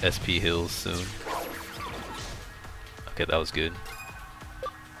of those SP heals soon. Okay, that was good.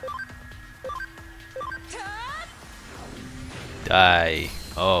 Die.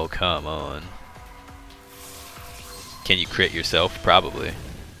 Oh, come on. Can you crit yourself? Probably.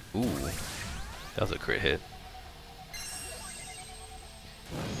 Ooh. That was a crit hit.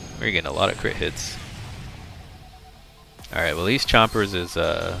 We're getting a lot of crit hits. Alright, well, at least Chompers is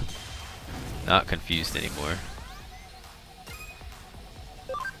not confused anymore.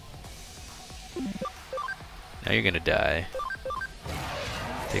 Now you're gonna die.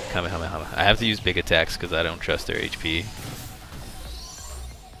 Take Kamehameha. I have to use big attacks because I don't trust their HP.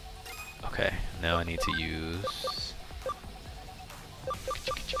 Okay, now I need to use...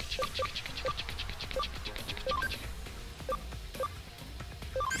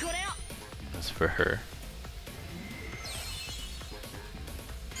 That's for her.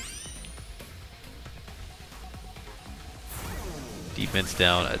 Defense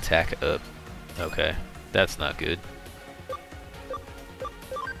down, attack up. Okay, that's not good.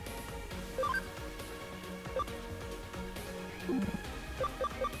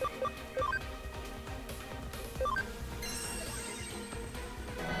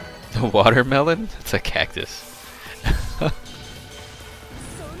 The watermelon? It's a cactus.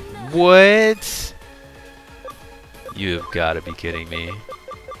 What? You've got to be kidding me.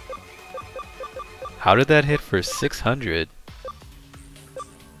 How did that hit for 600?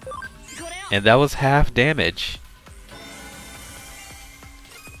 And that was half damage.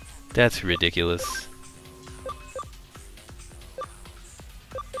 That's ridiculous.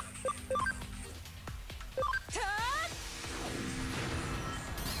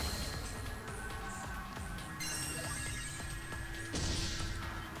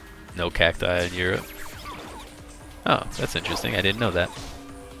 No cacti in Europe. Oh, that's interesting. I didn't know that.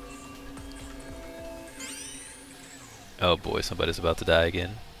 Oh boy, somebody's about to die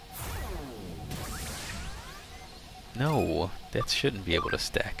again. No, that shouldn't be able to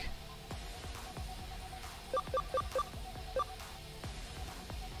stack.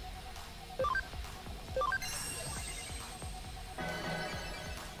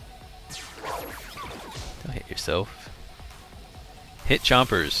 Don't hit yourself. Hit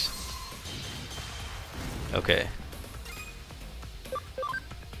Chompers. Okay.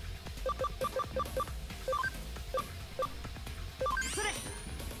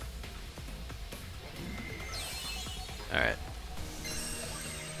 Alright.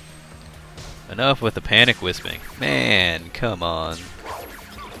 Enough with the panic wisping. Man, come on.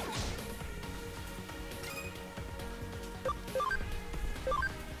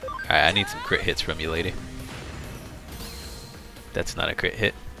 Alright, I need some crit hits from you, lady. That's not a crit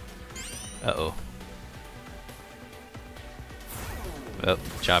hit. Uh-oh. Well,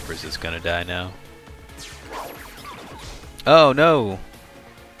 Chompers is gonna die now. Oh no!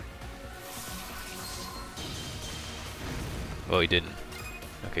 Oh, he didn't.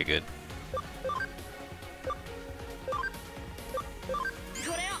 Okay, good.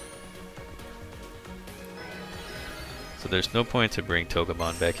 So there's no point to bring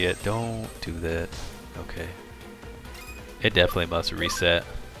Togemon back yet. Don't do that. Okay. It definitely must reset.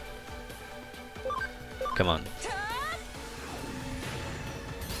 Come on.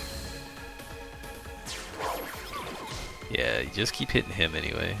 Yeah, you just keep hitting him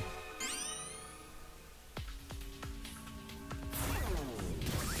anyway.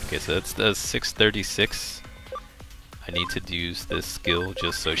 Okay, so that's the 636. I need to use this skill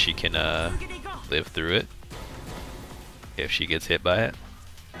just so she can live through it if she gets hit by it.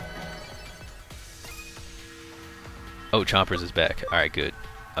 Oh, Chompers is back. Alright, good.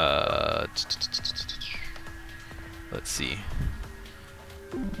 Let's see.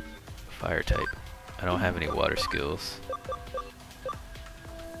 Fire type. I don't have any water skills.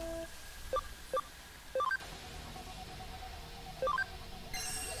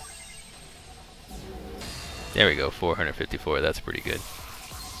 There we go, 454. That's pretty good.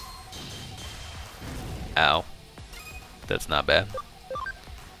 Ow. That's not bad.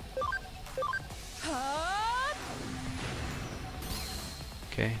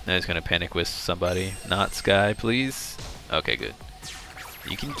 Okay, now he's gonna panic with somebody. Not Sky, please. Okay, good.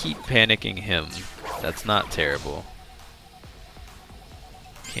 You can keep panicking him. That's not terrible.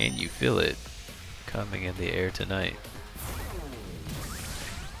 Can you feel it coming in the air tonight?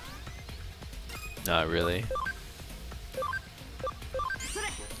 Not really.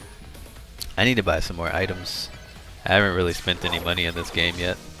 I need to buy some more items. I haven't really spent any money on this game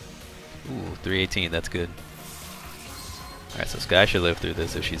yet. Ooh, 318, that's good. Alright, so Sky should live through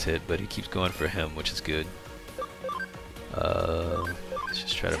this if she's hit, but he keeps going for him, which is good. Let's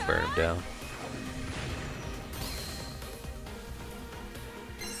just try to burn him down.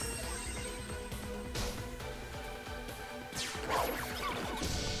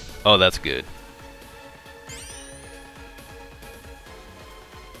 Oh, that's good.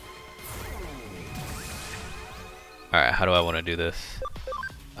 Alright, how do I want to do this?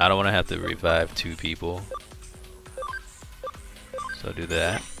 I don't want to have to revive 2 people. So I'll do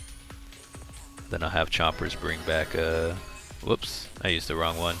that. Then I'll have Chompers bring back, whoops, I used the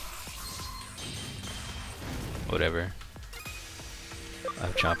wrong one. Whatever. I'll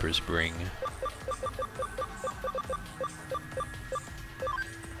have Chompers bring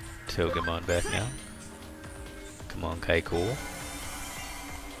Togemon back now. Come on, Kaikol.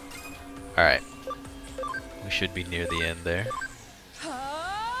 Alright. We should be near the end there.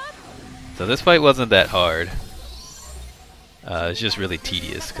 So this fight wasn't that hard. It's just really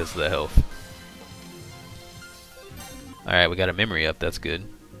tedious because of the health. Alright, we got a memory up, that's good.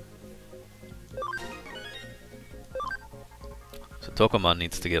 So Togemon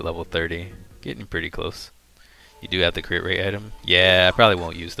needs to get level 30. Getting pretty close. You do have the crit rate item. Yeah, I probably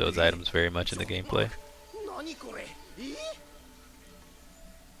won't use those items very much in the gameplay.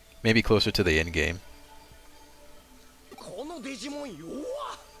 Maybe closer to the end game.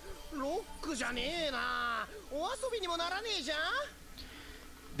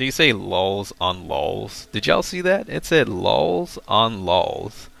 Did you say lols on lols? Did y'all see that? It said lols on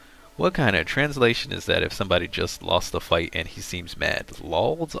lols. What kind of translation is that if somebody just lost the fight and he seems mad?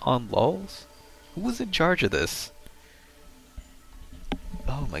 Lols on lols? Who was in charge of this?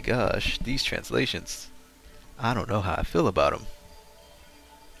 Oh my gosh, these translations. I don't know how I feel about them.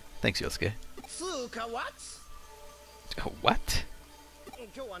 Thanks, Yosuke. What?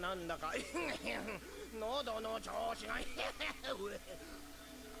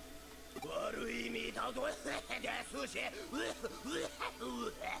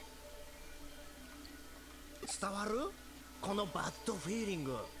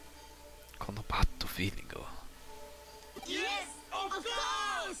 Yes, of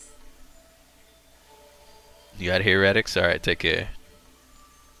course! You got here, Radix? Alright, take care.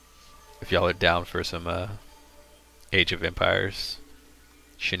 If y'all are down for some Age of Empires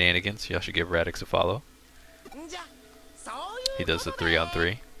shenanigans, y'all should give Radix a follow. He does the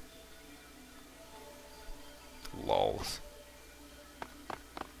 3-on-3. Lols.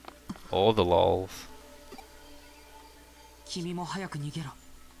 All the lols. 君も早く逃げろ。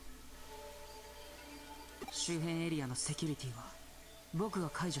周辺エリアのセキュリティは僕が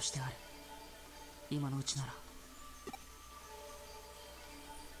解除してある。今のうちなら。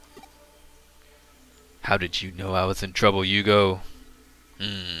How did you know I was in trouble, Yugo?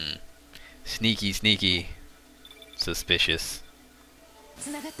 Sneaky, sneaky. Suspicious.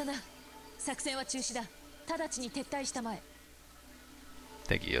 繋がったな。作戦は中止だ。直ちに撤退したまえ。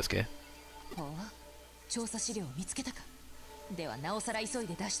Thank you, Yosuke. ほう、調査資料を見つけたか。ではなおさら急い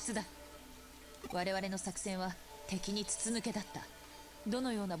で脱出だ。我々の作戦は敵に筒抜けだった。ど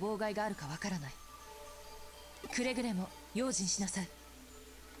のような妨害があるかわからない。くれぐれも用心しなさい。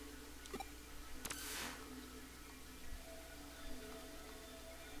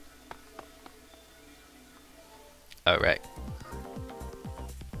Alright.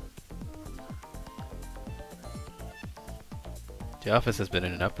 The office has been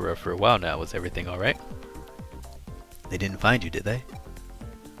in an uproar for a while now. Was everything alright? They didn't find you, did they?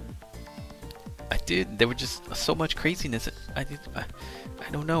 I did. There was just so much craziness. I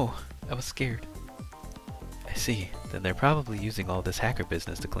don't know. I was scared. I see. Then they're probably using all this hacker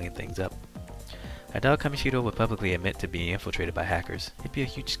business to clean things up. I doubt Kamishiro would publicly admit to being infiltrated by hackers. It'd be a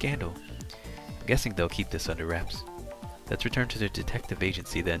huge scandal. I'm guessing they'll keep this under wraps. Let's return to the detective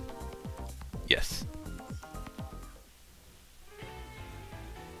agency then. Yes.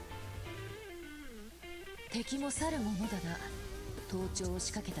敵も去るものだな。盗聴を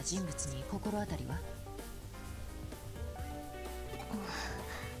仕掛けた人物に心当たりは？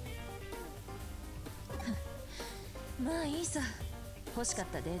まあいいさ。欲しかっ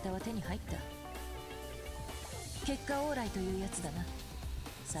たデータは手に入った。結果オーライというやつだな。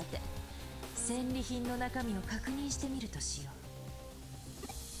さて、戦利品の中身を確認してみるとしよ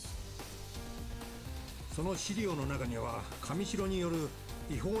う。その資料の中には上城による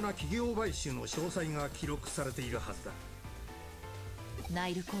違法な企業買収の詳細が記録されているはずだ。ナ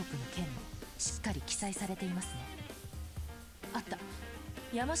イルコープの件もしっかり記載されていますね。あった。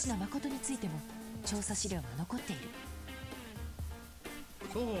山科誠についても調査資料が残っている。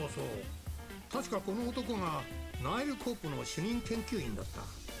そうそう、確かこの男がナイルコープの主任研究員だっ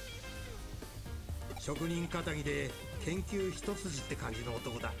た。職人かたぎで研究一筋って感じの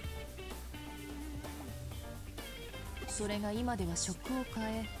男だ。それが今では職を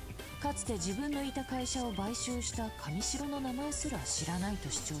変え、かつて自分のいた会社を買収した上城の名前すら知らないと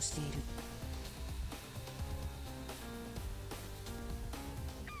主張している。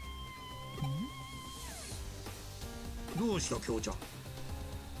どうした京ちゃん。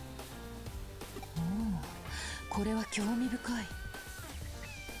これは興味深い。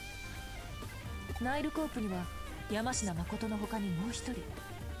ナイルコープには山科誠の他にもう一人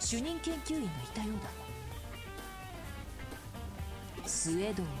主任研究員がいたようだ。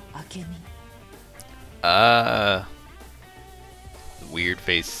末堂明美。Weird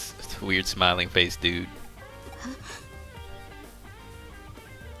face, weird smiling face dude.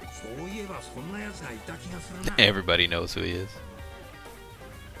 そういえばそんなやつがいた気がするな。Everybody knows who he is.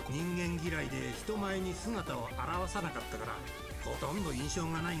 人間嫌いで人前に姿を現さなかったからほとんど印象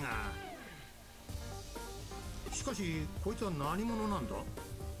がないが、しかしこいつは何者なんだ。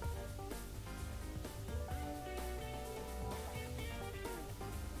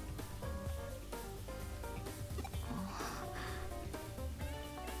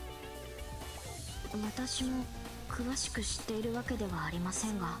私も詳しく知っているわけではありませ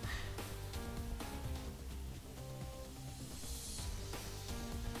んが、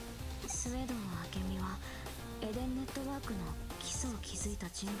スウェードの明美はエデンネットワークの基礎を築いた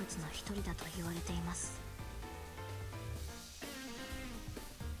人物の一人だと言われています。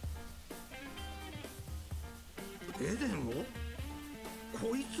エデンを？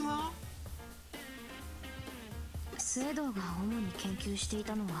こいつが？スウェードが主に研究してい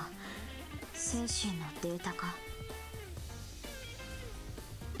たのは精神のデータ化。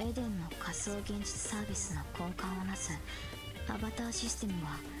エデンの仮想現実サービスの根幹をなすアバターシステム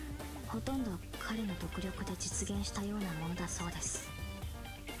はほとんど彼の独力で実現したようなものだそうです。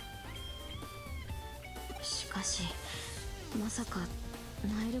しかしまさか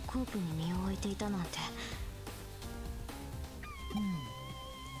ナイルコープに身を置いていたなんて。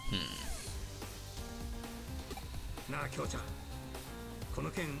なあ京ちゃん、この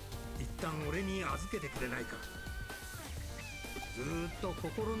件一旦俺に預けてくれないか。ずーっと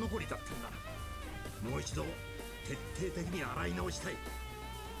心残りだったんだ。もう一度徹底的に洗い直したい。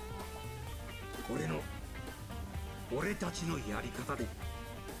俺たちのやり方で。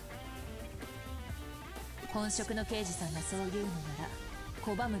本職の刑事さんがそう言うのなら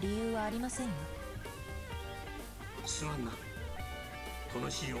拒む理由はありませんよ。すまんな。この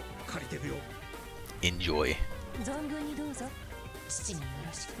資料借りてくよ。 Enjoy. 存分にどうぞ。父によ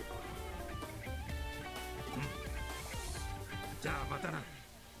ろしく。じゃあまたな。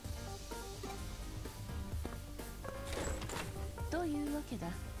というわけだ。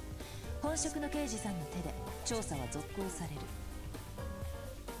本職の刑事さんの手で調査は続行される。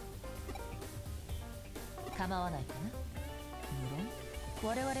構わないかな。無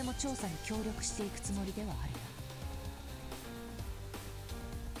論我々も調査に協力していくつもりではあるが。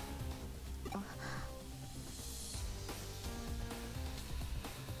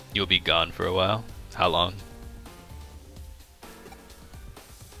You'll be gone for a while. How long? で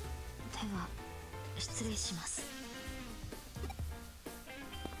は失礼します。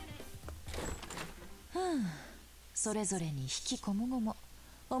それぞれに引きこもごも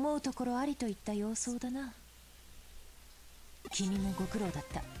思うところありといった様相だな。君もご苦労だっ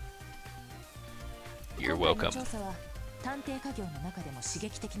た。 You're 今回 welcome. の調査は探偵家業の中でも刺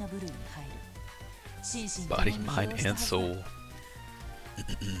激的な部類に入る。心身とも Body, に mind, 利用 and したはず soul.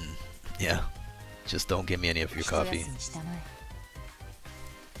 Yeah. Just don't give me any of your 一 coffee. 休みしたま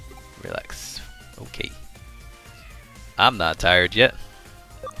え。 Relax. Okay. I'm not tired yet.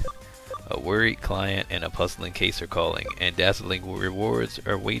 A worried client and a puzzling case are calling, and dazzling rewards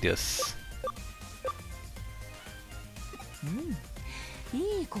await us.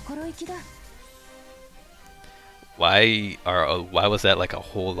 いい心意気だ。Why was that like a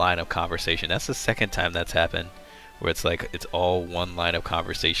whole line of conversation? That's the second time that's happened, where it's like it's all one line of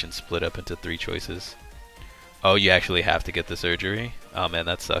conversation split up into 3 choices. Oh, you actually have to get the surgery? Oh man,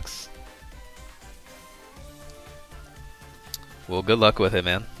 that sucks. Well, good luck with it,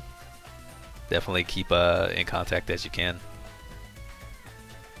 man. Definitely keep in contact as you can.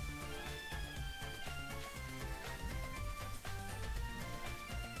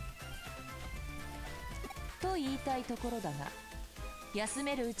 と言いたいところだが、休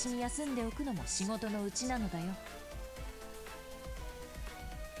めるうちに休んでおくのも仕事のうちなのだよ。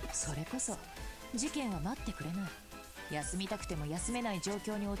それこそ事件は待ってくれない。休みたくても休めない状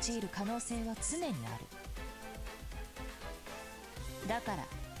況に陥る可能性は常にある。だから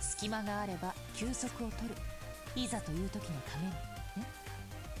隙間があれば休息を取る。いざという時のためにね。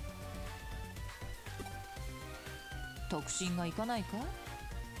特進がいかないか？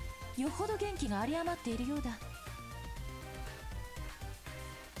よほど元気が有り余っているようだ。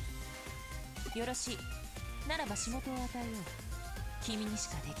よろしい。ならば仕事を与えよう。君にし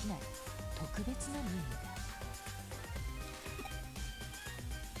かできない特別な任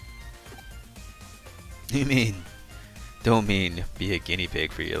務だ。You don't mean be a guinea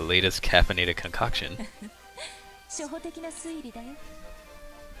pig for your latest caffeinated concoction. 初歩的な推理だよ。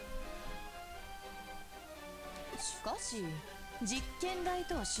しかし実験台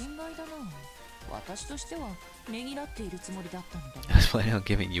とは心外だな。私としてはねぎらっているつもりだったのだ。I was planning on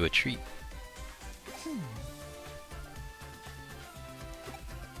giving you a treat.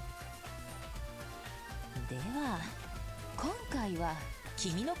 では今回は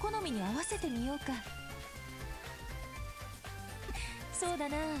君の好みに合わせてみようか。そうだ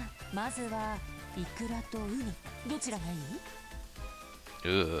な。まずはイクラとウニ、どちらがいい？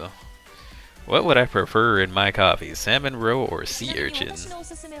 Ugh. What would I prefer in my coffee? Salmon roe or sea urchin? 私のお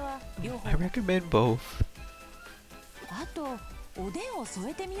すすめは両方。 I recommend both. あとおでんを添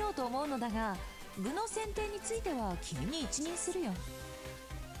えてみようと思うのだが、具の選定については君に一任するよ。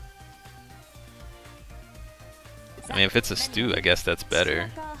I mean, if it's a stew, I guess that's better.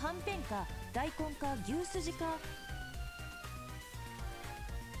 はんぺんか大根か牛すじか。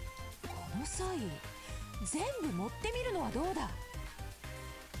この際全部持ってみるのはどうだ？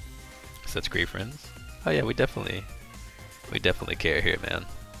 Such great friends. Oh yeah, we definitely care here, man,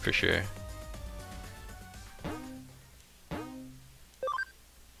 for sure.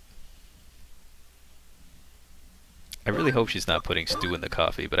 I really hope she's not putting stew in the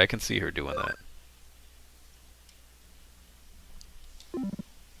coffee, but I can see her doing that.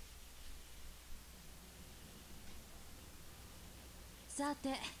 さ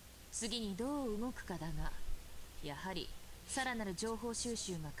て次にどう動くかだが、やはりさらなる情報収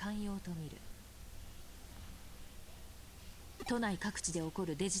集が肝要と見る。都内各地で起こ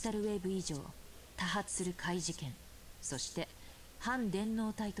るデジタルウェーブ以上多発する怪事件、そして反電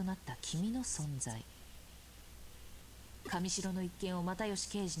脳体となった君の存在。上白の一件を又吉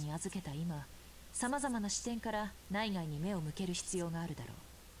刑事に預けた今、さまざまな視点から内外に目を向ける必要があるだろ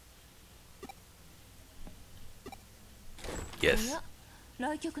う。 Yes. おや、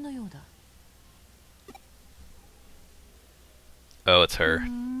来客のようだ。Oh, it's her.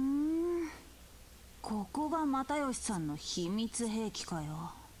 ここが又吉さんの秘密兵器か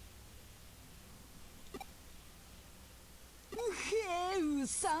よ。う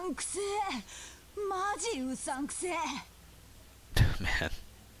さんくせえ。マジうさんくせえ。Man.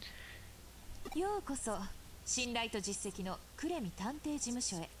 ようこそ信頼と実績のクレミ探偵事務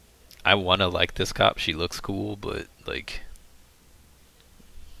所へ。 I wanna like this cop. She looks cool, but like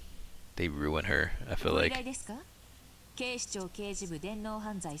they ruin her. I feel お依 like. 頼ですか？警視庁刑事部電脳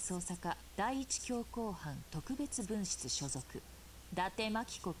犯罪捜査課第一強行班特別分室所属伊達真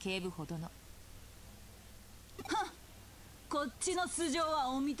紀子警部補殿。こっちの素性は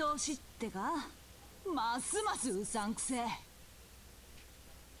お見通しってか。ますますうさんくせえ。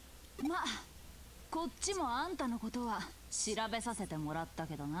まあこっちもあんたのことは調べさせてもらった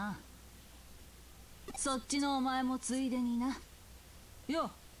けどな。そっちのお前もついでにな。よ、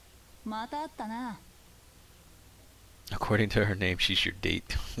また会ったな。 According to her name, she's your date.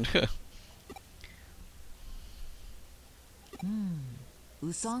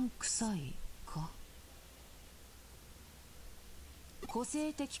 うさんくさいか。個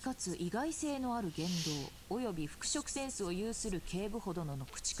性的かつ意外性のある言動および服飾センスを有する警部補殿の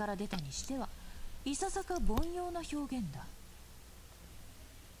口から出たにしてはいささか凡庸な表現だ。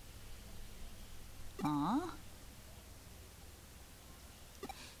ああ、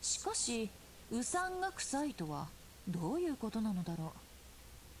しかしうさんが臭いとはどういうことなのだろ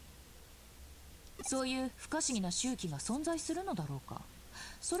う。そういう不可思議な周期が存在するのだろうか。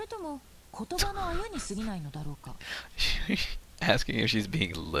それとも言葉のあやに過ぎないのだろうか。Asking if she's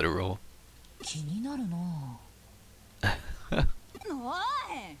being literal. 気になるな。お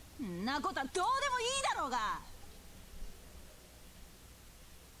い、んなことはどうでもいいだろうが。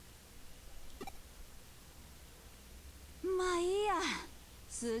まあいいや、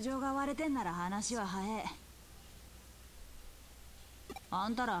素性が割れてんなら話は早え。あ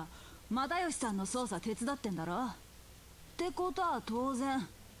んたら又吉さんの捜査手伝ってんだろ。ってことは当然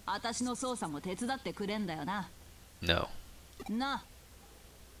私の捜査も手伝ってくれんだよな。 No. な。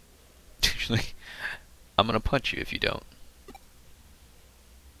 I'm gonna punch you if you don't.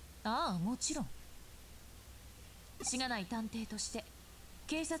 ああ、もちろん。しがない探偵として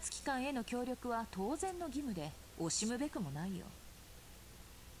警察機関への協力は当然の義務で惜しむべくもないよ。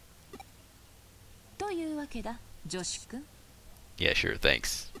というわけだ、ジョシュ君。 Yeah, sure,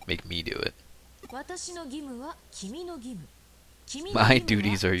 thanks. Make me do it. 私の義務は君の義務。My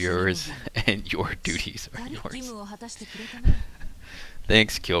duties are yours, and your duties are 義 yours. 務を果たしてくれたな。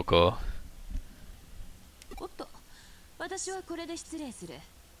 Thanks, Kyoko. おっと、私はこれで失礼する。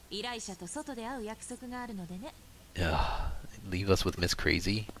依頼者と外で会う約束があるのでね。Leave us with Miss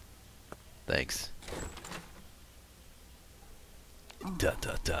Crazy. Thanks. Dot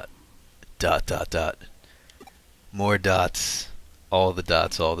dot dot. Dot dot dot. More dots. All the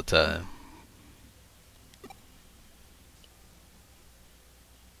dots all the time.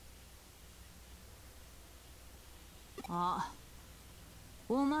 あ、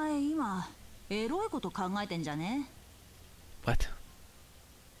お前今エロいこと考えてんじゃね？ What?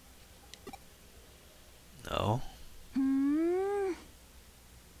 No.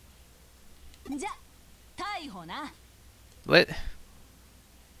 じゃ逮捕な。 What?